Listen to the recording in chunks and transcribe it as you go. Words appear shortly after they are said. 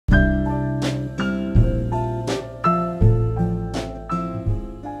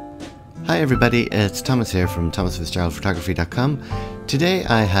Hi everybody, it's Thomas here from thomasfitzgeraldphotography.com. Today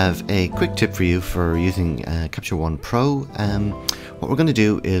I have a quick tip for you for using Capture One Pro. What we're going to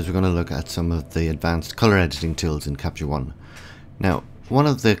do is we're going to look at some of the advanced color editing tools in Capture One. Now, one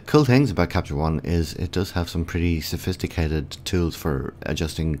of the cool things about Capture One is it does have some pretty sophisticated tools for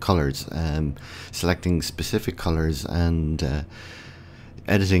adjusting colors, selecting specific colors and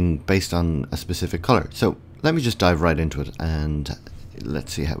editing based on a specific color. So let me just dive right into it and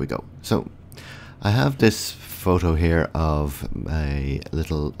let's see how we go. So I have this photo here of a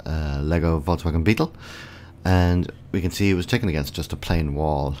little Lego Volkswagen Beetle, and we can see it was taken against just a plain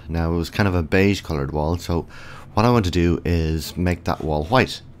wall. Now it was kind of a beige colored wall, so what I want to do is make that wall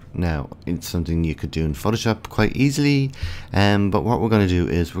white. Now it's something you could do in Photoshop quite easily, but what we're going to do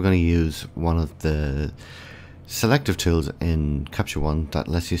is we're going to use one of the selective tools in Capture One that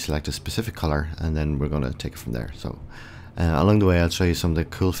lets you select a specific color, and then we're going to take it from there. So along the way I'll show you some of the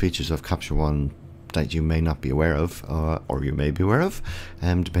cool features of Capture One that you may not be aware of, or you may be aware of,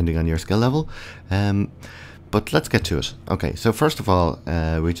 depending on your skill level. But let's get to it. Okay, so first of all,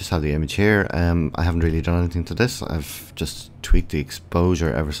 we just have the image here. I haven't really done anything to this. I've just tweaked the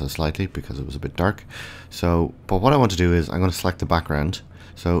exposure ever so slightly because it was a bit dark. So, but what I want to do is I'm going to select the background.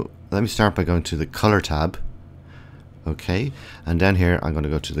 So let me start by going to the color tab. Okay, and down here I'm going to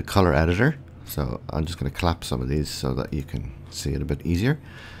go to the color editor. So I'm just going to collapse some of these so that you can see it a bit easier.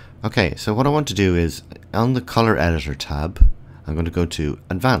 Okay, so what I want to do is on the color editor tab, I'm going to go to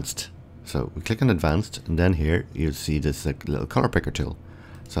advanced. So we click on advanced, and then here you'll see this little color picker tool.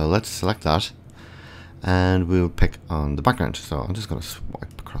 So let's select that and we'll pick on the background. So I'm just going to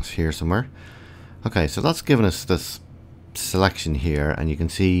swipe across here somewhere. Okay, so that's given us this selection here, and you can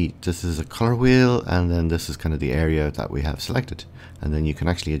see this is a color wheel, and then this is kind of the area that we have selected, and then you can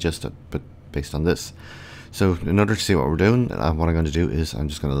actually adjust it but based on this. So in order to see what we're doing, what I'm going to do is I'm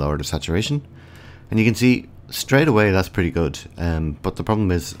just going to lower the saturation, and you can see straight away that's pretty good, but the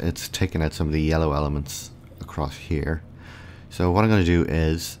problem is it's taking out some of the yellow elements across here. So what I'm going to do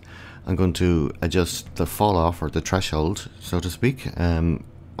is I'm going to adjust the fall off, or the threshold, so to speak,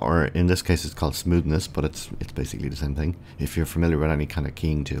 or in this case it's called smoothness, but it's basically the same thing. If you're familiar with any kind of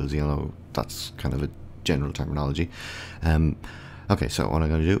keying tools, you know that's kind of a general terminology. Okay, so what I'm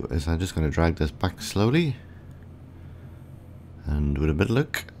going to do is I'm just going to drag this back slowly, and with a bit of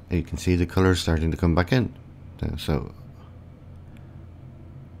luck you can see the colors starting to come back in. So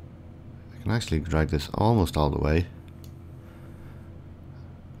I can actually drag this almost all the way.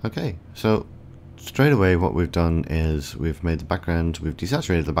 Okay, so straight away what we've done is we've made the background, we've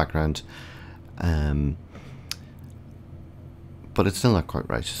desaturated the background, but it's still not quite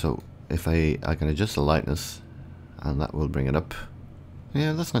right. So if I can adjust the lightness, and that will bring it up.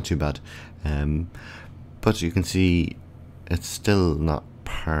 Yeah, that's not too bad, but you can see it's still not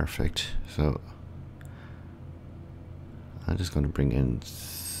perfect. So I'm just going to bring in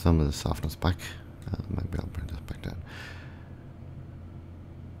some of the softness back. Maybe I'll bring this back down.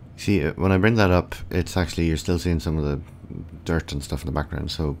 See, when I bring that up, it's actually, you're still seeing some of the dirt and stuff in the background,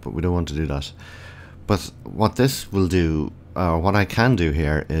 so, but we don't want to do that. But what this will do, what I can do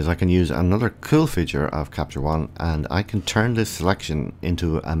here, is I can use another cool feature of Capture One, and I can turn this selection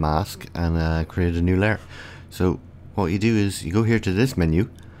into a mask and create a new layer. So what you do is you go here to this menu,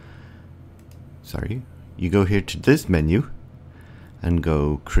 you go here to this menu and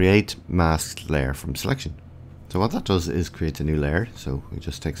go create masked layer from selection. So what that does is create a new layer, so it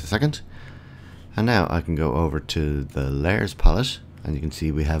just takes a second. And now I can go over to the layers palette, and you can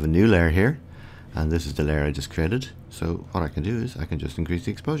see we have a new layer here, and this is the layer I just created. So what I can do is I can just increase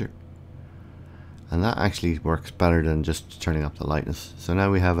the exposure, and that actually works better than just turning up the lightness. So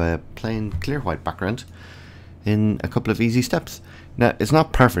now we have a plain clear white background in a couple of easy steps. Now it's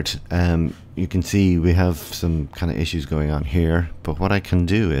not perfect, you can see we have some kind of issues going on here, but what I can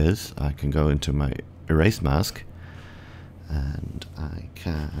do is I can go into my erase mask, and I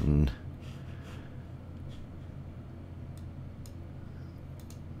can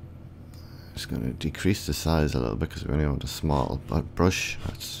just going to decrease the size a little bit because we only want a small brush.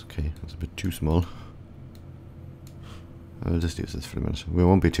 That's okay, that's a bit too small. I'll just use this for a minute. We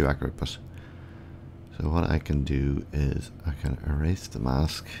won't be too accurate, but so what I can do is I can erase the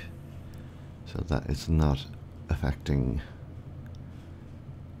mask so that it's not affecting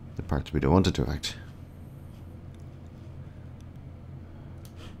the parts we don't want it to affect.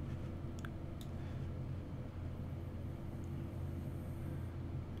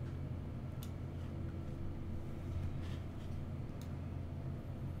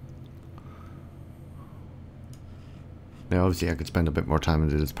 Now obviously I could spend a bit more time and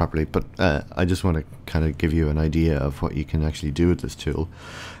do this properly, but I just want to kind of give you an idea of what you can actually do with this tool.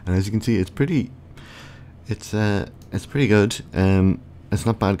 And as you can see, it's pretty good. It's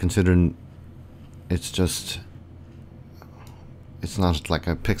not bad considering it's not like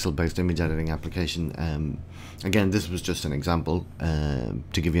a pixel-based image editing application. Again, this was just an example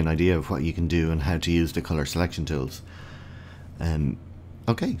to give you an idea of what you can do and how to use the color selection tools.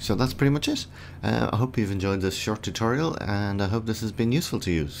 Okay, so that's pretty much it. I hope you've enjoyed this short tutorial, and I hope this has been useful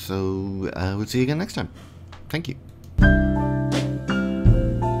to you. So we'll see you again next time. Thank you.